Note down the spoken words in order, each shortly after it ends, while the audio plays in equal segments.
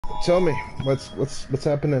Tell me, what's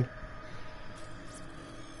happening?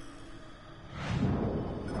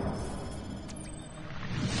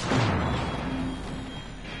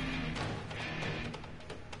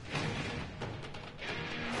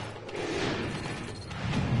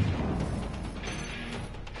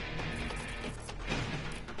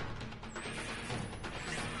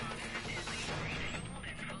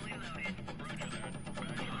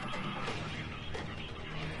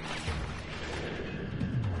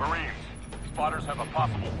 Marines, spotters have a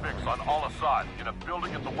possible fix on Al-Assad in a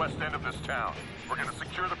building at the west end of this town. We're gonna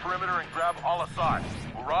secure the perimeter and grab Al-Assad.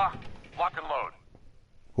 Hurrah! Lock and load.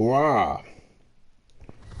 Hurrah!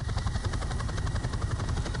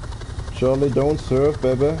 Charlie, don't serve,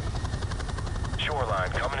 baby. Shoreline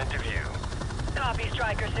coming into view. Copy,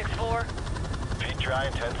 Striker 6-4. Feet dry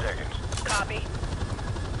in 10 seconds. Copy.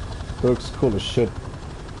 Looks cool as shit.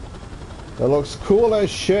 That looks cool as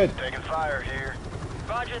shit. Taking fire here.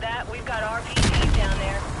 Roger that. We've got RPGs down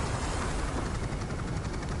there.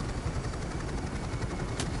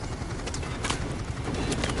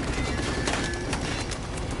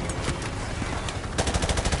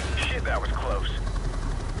 Shit, that was close.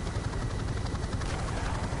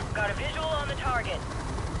 Got a visual on the target.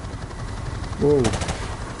 Whoa.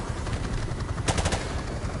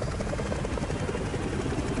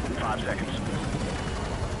 5 seconds.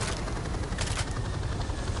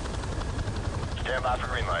 Stand by for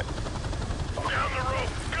green light. Down the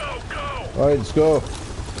rope! Go, go! Alright, let's go.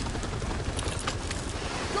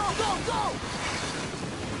 Go, go, go!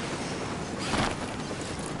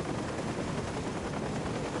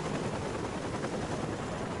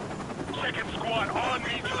 Second squad on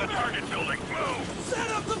me to the target building. Move!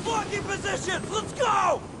 Set up the blocking positions! Let's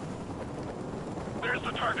go! There's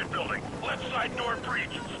the target building. Left side door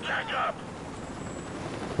breach. Stack up.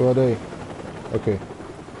 Who are they? Okay.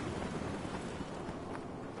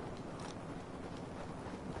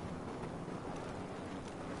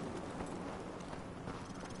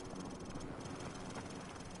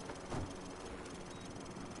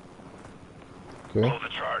 Okay. Blow the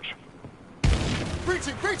charge.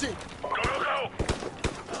 Breaching, breaching! Go, go, go!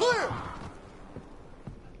 Clear!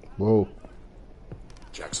 Whoa.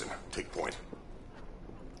 Jackson, take point.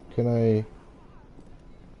 Can I...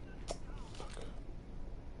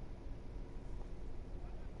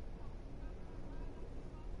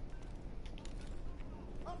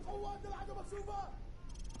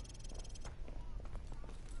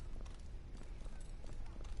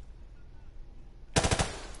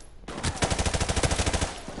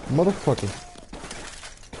 Motherfucker.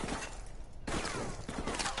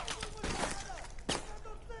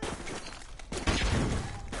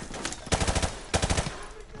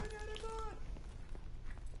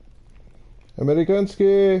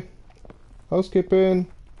 Amerykański! Housekeeping!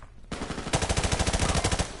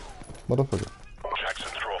 Motherfucker. Jackson,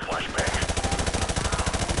 throw a flashbang.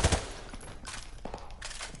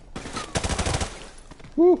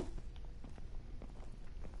 Woo!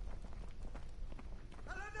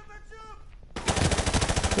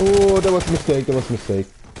 Oh, that was a mistake, that was a mistake.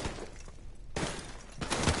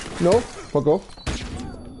 No, fuck off.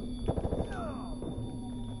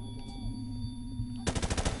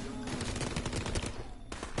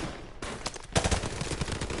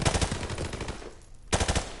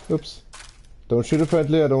 Oops. Don't shoot a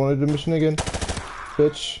friendly, I don't want to do the mission again.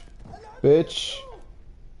 Bitch. Bitch.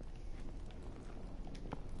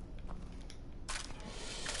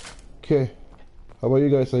 Okay. How about you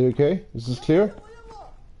guys? Are you okay? Is this clear?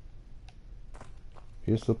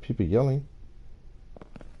 Here's still people yelling.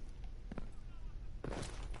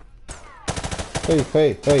 Hey,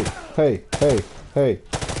 hey, hey, hey, hey, hey, hey,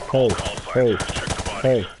 hey,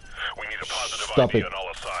 hey. We need a positive Stop ID it. on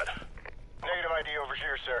Al-Assad. Negative ID over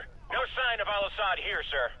here, sir. No sign of Al-Assad here,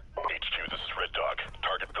 sir. HQ, this is Red Dog.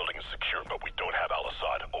 Target building is secure, but we don't have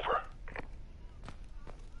Al-Assad. Over.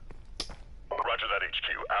 Roger that, HQ.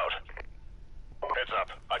 Out. Heads up.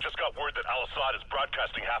 I just got word that Al-Assad is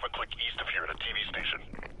broadcasting half a click east of here at a TV station.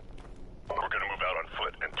 We're gonna move out on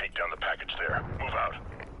foot and take down the package there. Move out.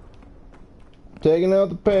 Taking out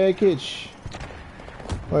the package.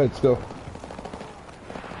 Alright, let's go.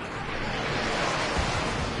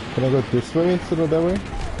 Can I go this way instead of that way?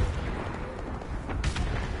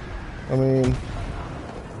 I mean,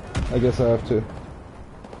 I guess I have to.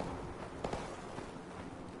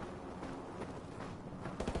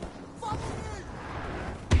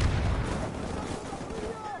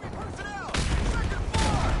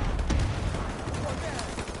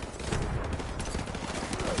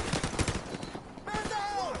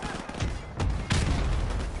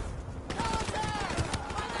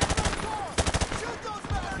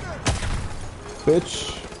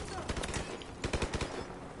 Bitch.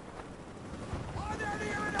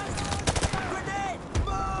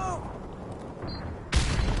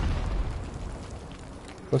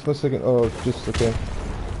 What's my second? Oh, just okay.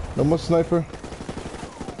 No more sniper.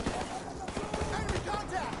 Enemy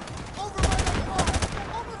contact! Over right up front!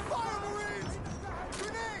 Open fire, Marines!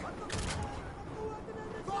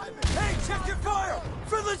 Grenade! Hey, check your fire!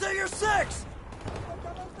 Friendly's at your 6!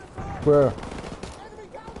 Where?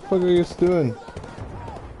 What are you guys doing?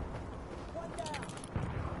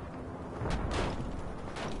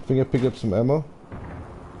 Think I pick up some ammo?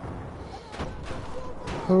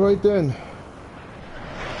 Alright then.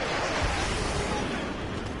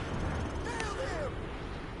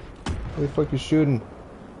 Where the fuck you shooting?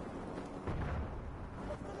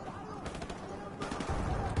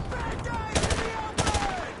 Bad guys in the open!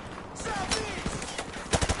 Southeast!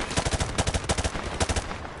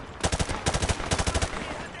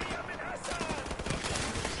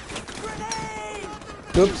 Grenade!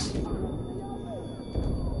 Oops.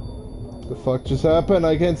 The fuck just happened?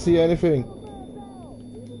 I can't see anything.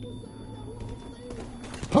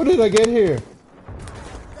 How did I get here?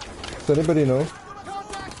 Does anybody know?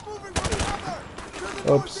 Contacts moving from cover! To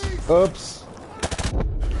the Oops. northeast! Oops.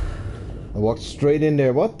 I walked straight in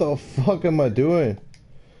there. What the fuck am I doing?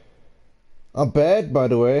 I'm bad, by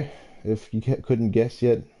the way, if you couldn't guess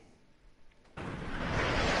yet.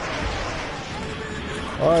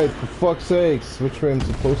 Alright, for fuck's sakes. Which way I'm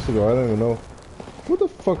supposed to go? I don't even know. What the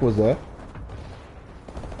fuck was that?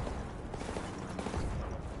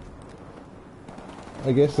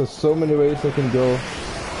 I guess there's so many ways I can go.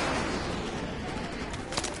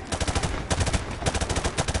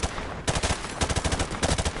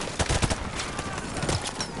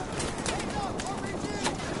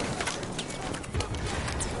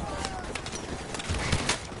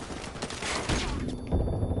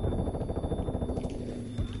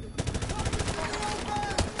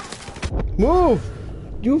 Move!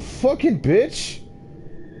 You fucking bitch!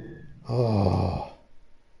 Oh.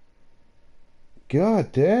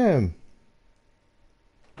 God damn.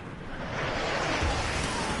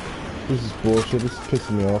 This is bullshit. This is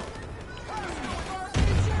pissing me off.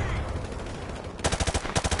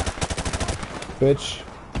 Bitch.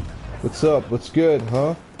 What's up? What's good,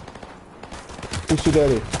 huh? Who's your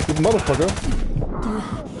daddy? You motherfucker.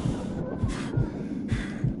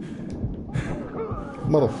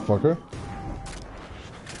 Motherfucker.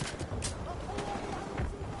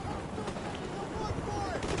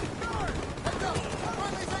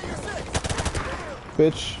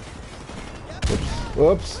 Bitch. Oops.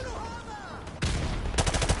 Whoops.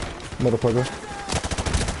 Motherfucker.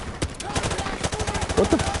 What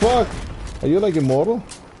the fuck? Are you like immortal?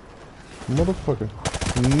 Motherfucker.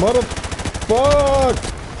 Motherfuck!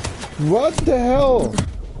 What the hell?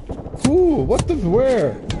 Who? What the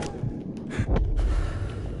where?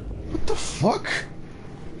 What the fuck?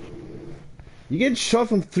 You get shot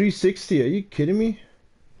from 360, are you kidding me?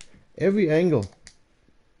 Every angle.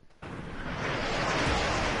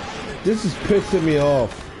 This is pissing me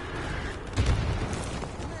off.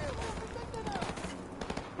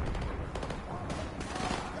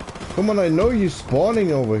 Come on, I know you're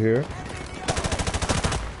spawning over here.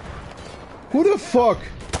 Who the fuck?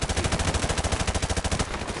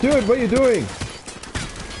 Dude, what are you doing?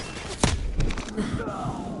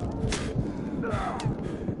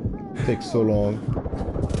 Takes so long.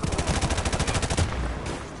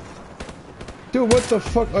 Dude, what the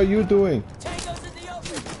fuck are you doing?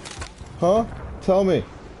 Huh? Tell me.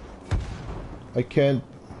 I can't.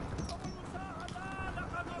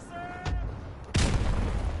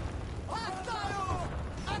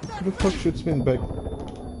 Who the fuck shoots me in the back?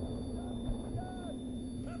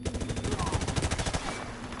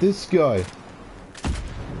 This guy.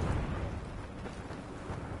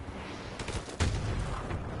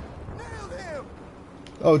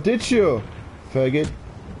 Oh, did you? Faggot.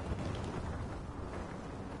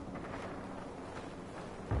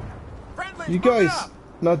 You guys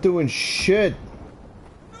not doing shit.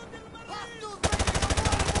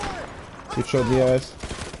 Get shot in the ass.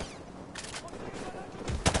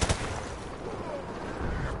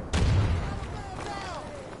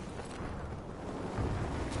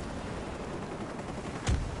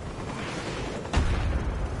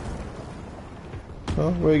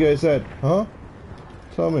 Huh? Where you guys at? Huh?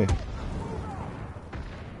 Tell me.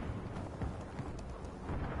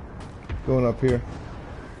 Going up here.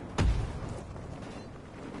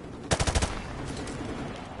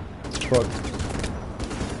 Fuck.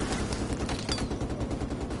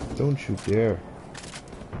 Don't you dare.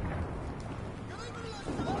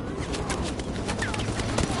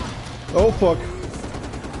 Oh fuck.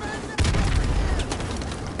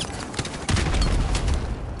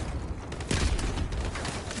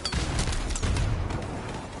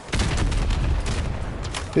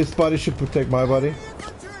 His body should protect my body.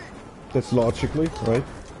 That's logically, right?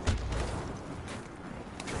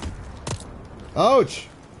 Ouch!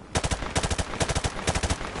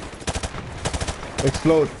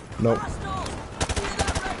 Explode. No. Hostiles! See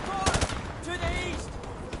that red car? To the east!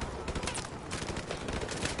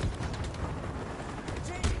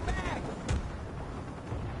 Changing mag!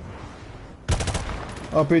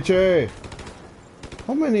 RPG!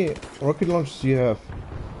 How many rocket launchers do you have?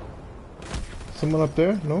 Someone up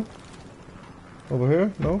there? No? Over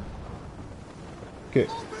here? No? Okay.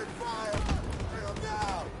 Open fire! Bring 'em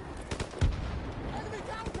down! Enemy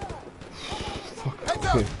contact! Fuck. Heads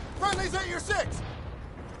Okay. up! Friendly's at your 6!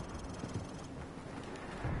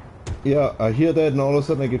 Yeah, I hear that and all of a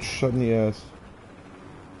sudden I get shot in the ass.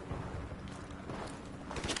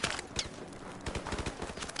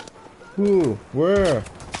 Who? Where?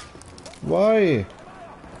 Why?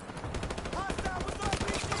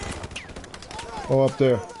 Oh, up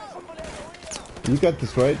there. You got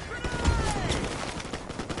this, right?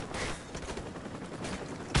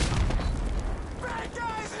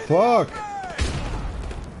 Fuck!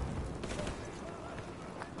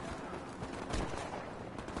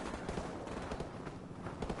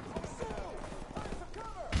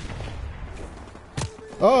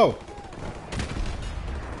 Oh!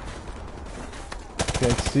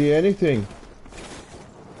 Can't see anything.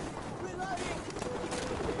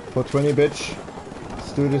 For 20, bitch.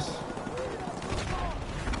 Let's do this.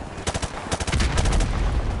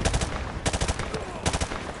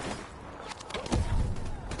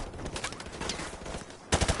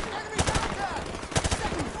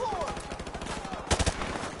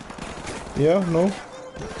 Yeah, no.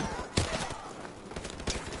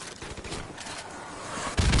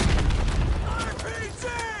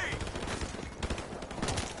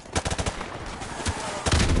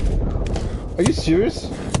 Are you serious?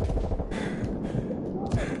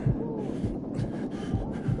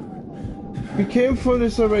 We came from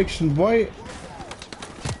this direction. Why?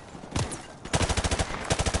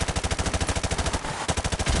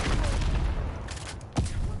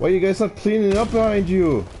 Why are you guys not cleaning up behind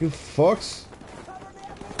you? You fucks.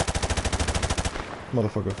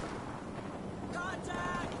 Motherfucker.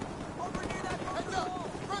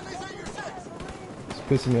 It's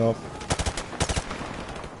pissing me off.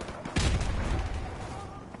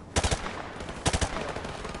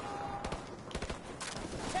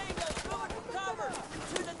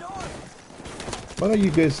 What are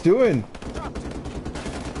you guys doing?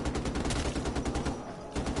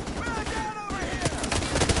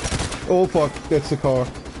 Oh fuck, that's the car.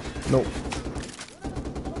 Nope.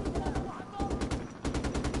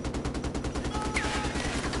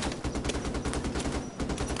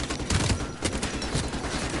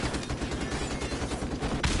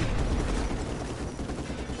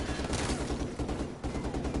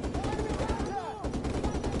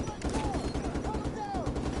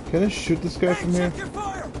 Can I shoot this guy from here? Check your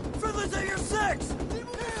fire! Friendly's at your 6!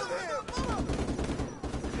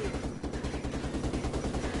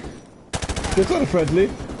 That's not a friendly.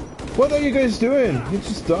 What are you guys doing? You're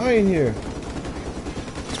just dying here.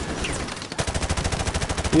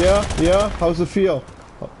 Yeah, how's it feel?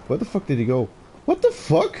 Oh, where the fuck did he go? What the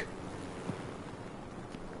fuck?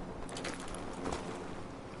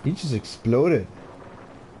 He just exploded.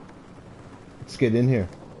 Let's get in here.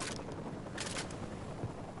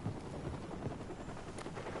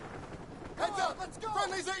 Heads up! Let's go!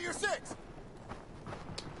 Friendly's at your 6!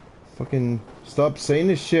 Fucking stop saying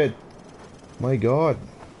this shit. My god.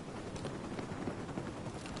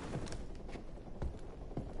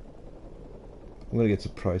 I'm gonna get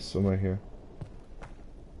surprised somewhere here.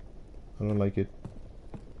 I don't like it.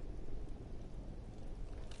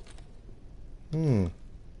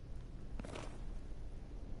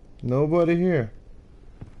 Nobody here.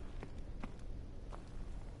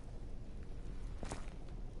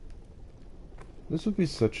 This would be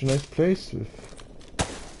such a nice place if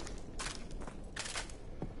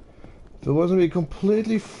it wasn't be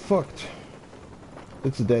completely fucked.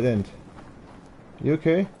 It's a dead end. You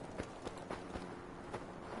okay?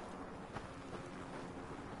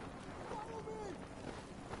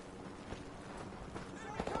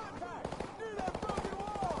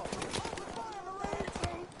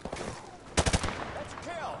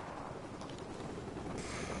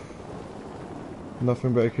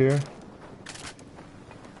 Nothing back here.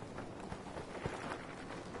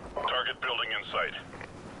 Target building in sight.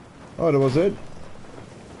 Oh, that was it?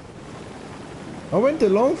 I went the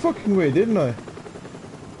long fucking way, didn't I?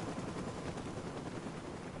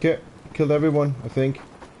 Okay, killed everyone, I think.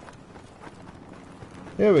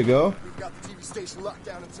 There we go. We've got the TV station locked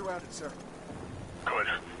down and surrounded, sir. Good.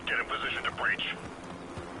 Get in position to breach.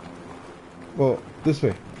 Oh, this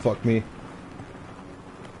way. Fuck me.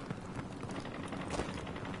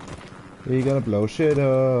 We gonna blow shit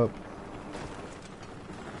up.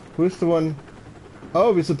 Who's the one?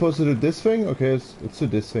 Oh, we're supposed to do this thing? Okay, let's do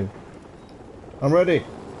this thing. I'm ready.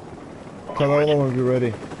 Tell everyone when you're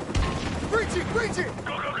ready. Breaching! Breaching!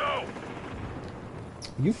 Go, go, go!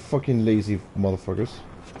 You fucking lazy motherfuckers.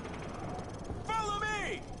 Follow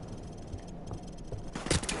me!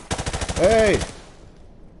 Hey!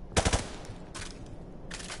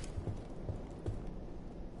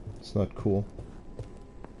 It's not cool.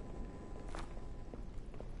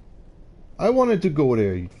 I wanted to go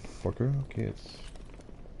there, you fucker. Okay, it's...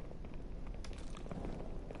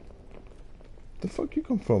 The fuck you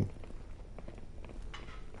come from?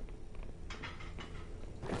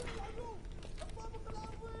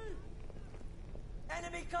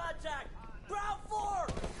 Enemy contact! Ground 4!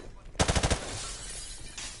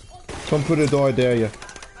 Come through the door, I dare ya.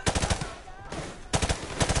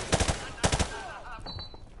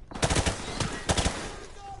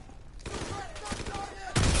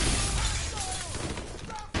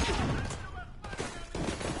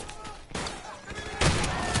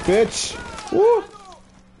 Bitch! Woo!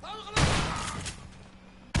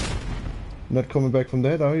 Not coming back from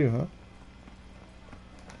that, are you, huh?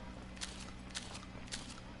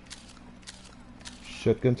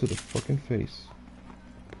 Shotgun to the fucking face.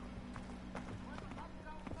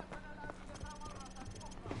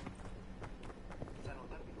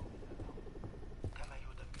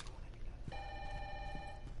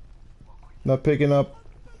 Not picking up.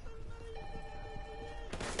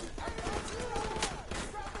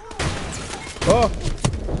 Oh!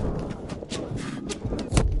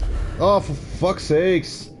 Oh, for fuck's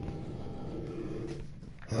sakes!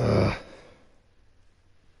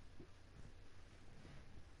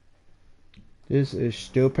 This is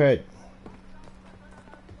stupid.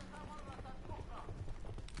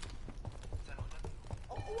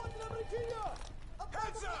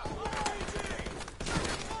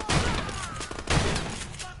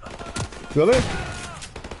 Really?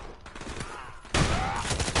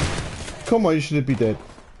 Come on, you should have been dead.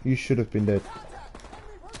 You should have been dead.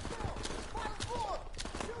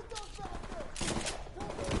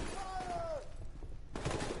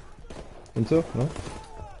 Think so? No?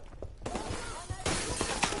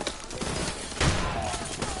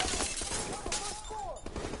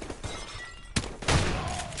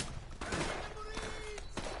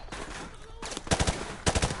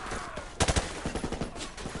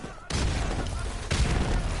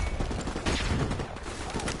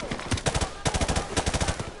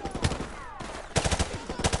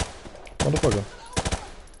 Motherfucker.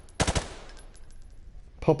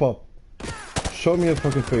 Pop up. Show me your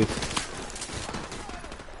fucking face.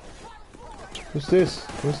 Who's this?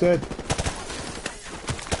 Who's that?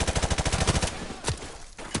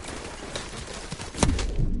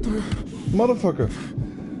 Motherfucker.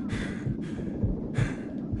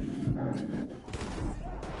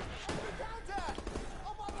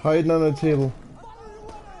 Hiding on the table.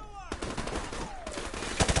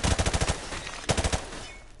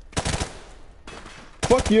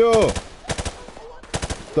 Fuck you!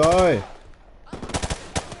 Die!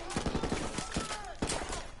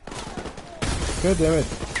 God damn it.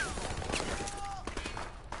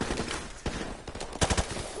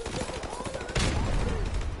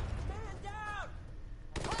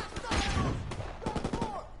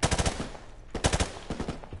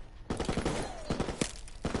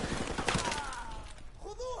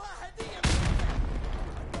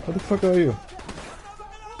 What the fuck are you?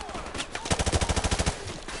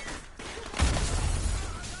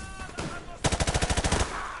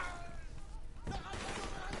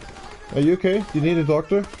 Are you okay? Do you need a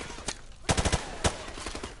doctor?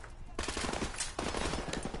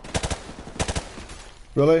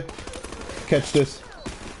 Really? Catch this.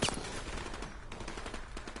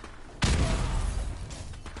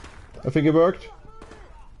 I think it worked.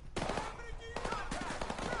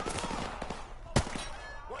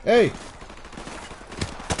 Hey!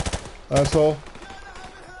 Asshole.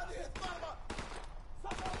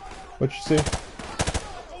 What you see?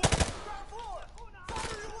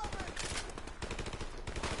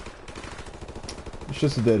 It's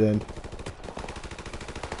just a dead end.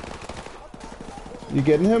 You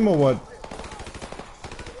getting him or what?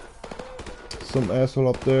 Some asshole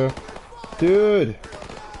up there. Dude!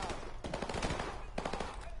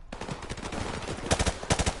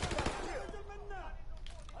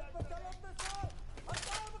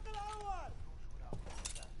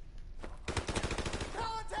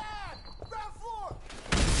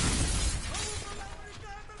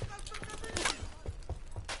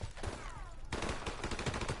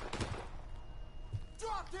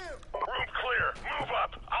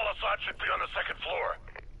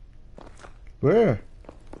 Where?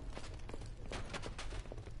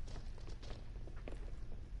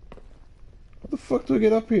 How the fuck do I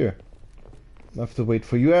get up here? I have to wait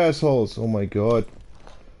for you assholes. Oh my god.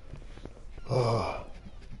 Oh.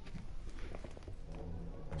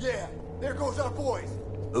 Yeah, there goes our boys.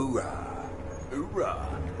 Hoorah!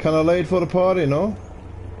 Hoorah! Kinda late for the party, no?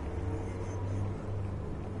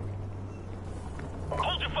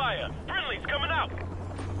 Hold your fire! Friendly's coming out!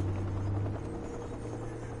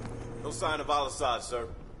 No sign of Alot, sir.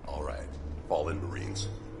 All right. Fall in, Marines.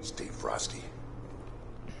 Stay frosty.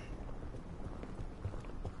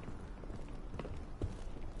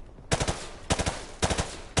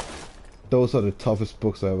 Those are the toughest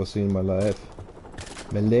books I've ever seen in my life.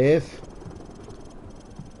 My life.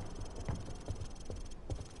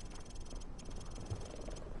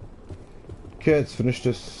 Okay, let's finish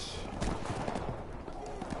this.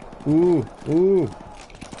 Ooh, ooh.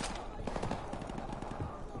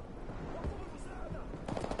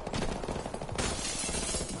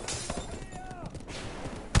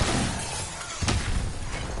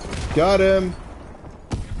 Got him.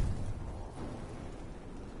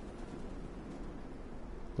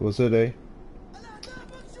 That was it, eh?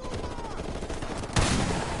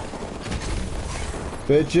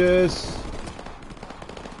 Bitches.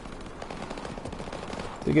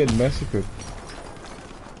 They get massacred.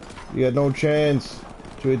 You got no chance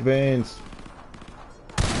to advance.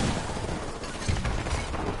 I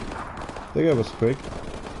think I was quick.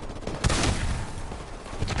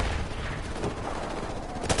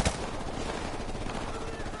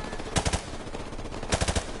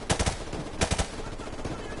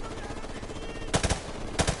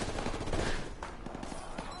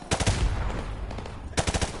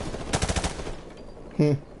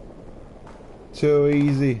 Too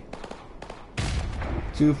easy.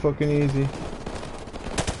 Too fucking easy.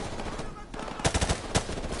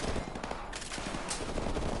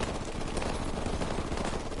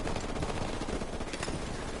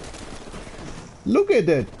 Look at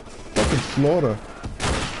that fucking slaughter.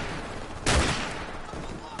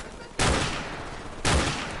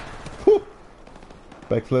 Whew.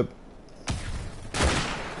 Backflip.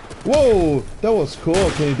 Whoa, that was cool.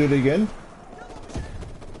 Can you do it again?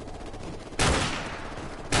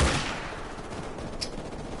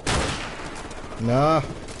 Nah.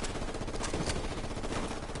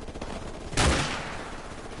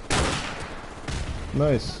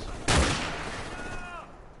 Nice.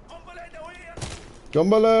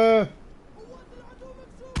 Gumbale!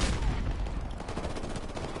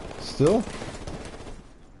 Still?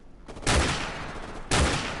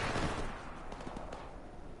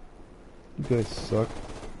 You guys suck.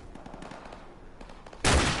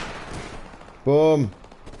 Boom!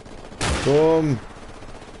 Boom!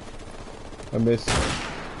 I missed.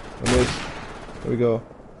 I missed. There we go.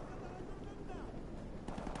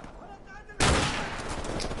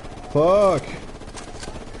 Fuck!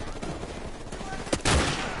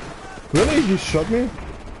 Really? He shot me?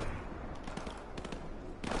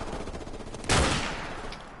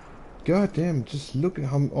 God damn, just look at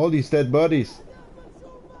how all these dead bodies.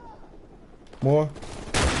 More.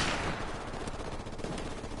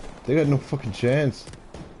 They got no fucking chance.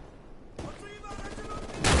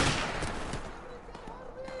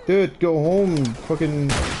 Dude, go home,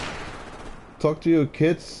 fucking talk to your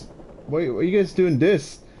kids. Why are you guys doing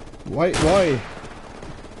this? Why?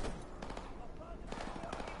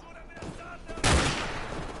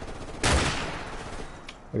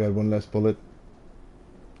 I got one last bullet.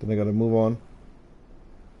 Then I gotta move on.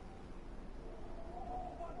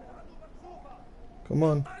 Come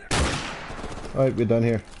on. Alright, we're done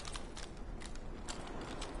here.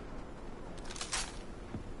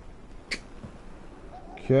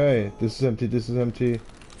 Okay, this is empty, this is empty.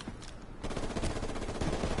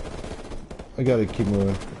 I gotta keep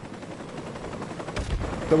moving.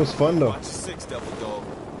 That was fun though. Watch your six, devil dog.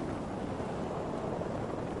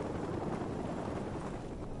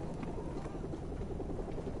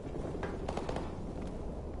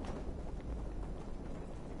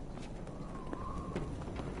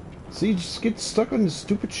 See, just get stuck on this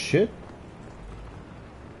stupid shit.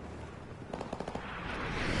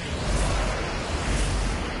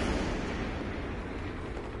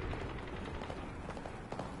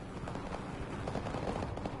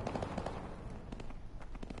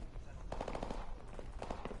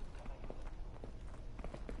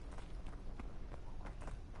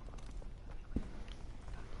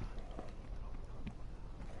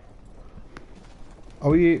 Are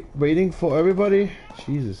we waiting for everybody?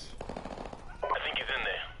 Jesus. I think he's in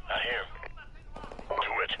there. I hear him.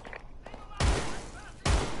 Do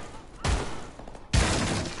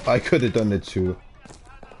it. I could have done it too.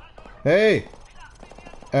 Hey!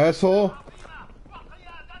 Asshole!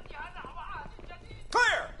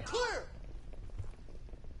 Clear! Clear!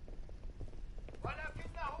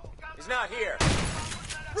 He's not here.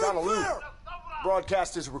 Red on a loop. clear!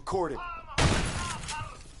 Broadcast is recorded.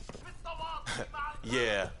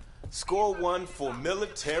 Yeah. Score 1 for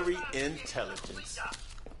military intelligence.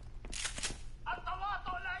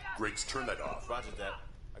 Griggs, turn that off. Roger that.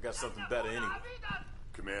 I got something better anyway.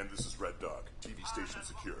 Command, this is Red Dog. TV station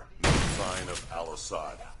secure. No sign of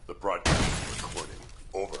Al-Assad. The broadcast is recording.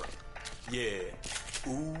 Over. Yeah.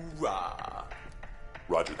 Hoorah.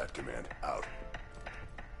 Roger that, Command. Out.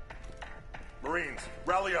 Marines,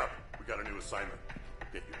 rally up. We got a new assignment.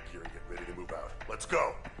 Get your gear and get ready to move out. Let's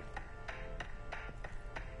go.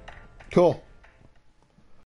 Cool.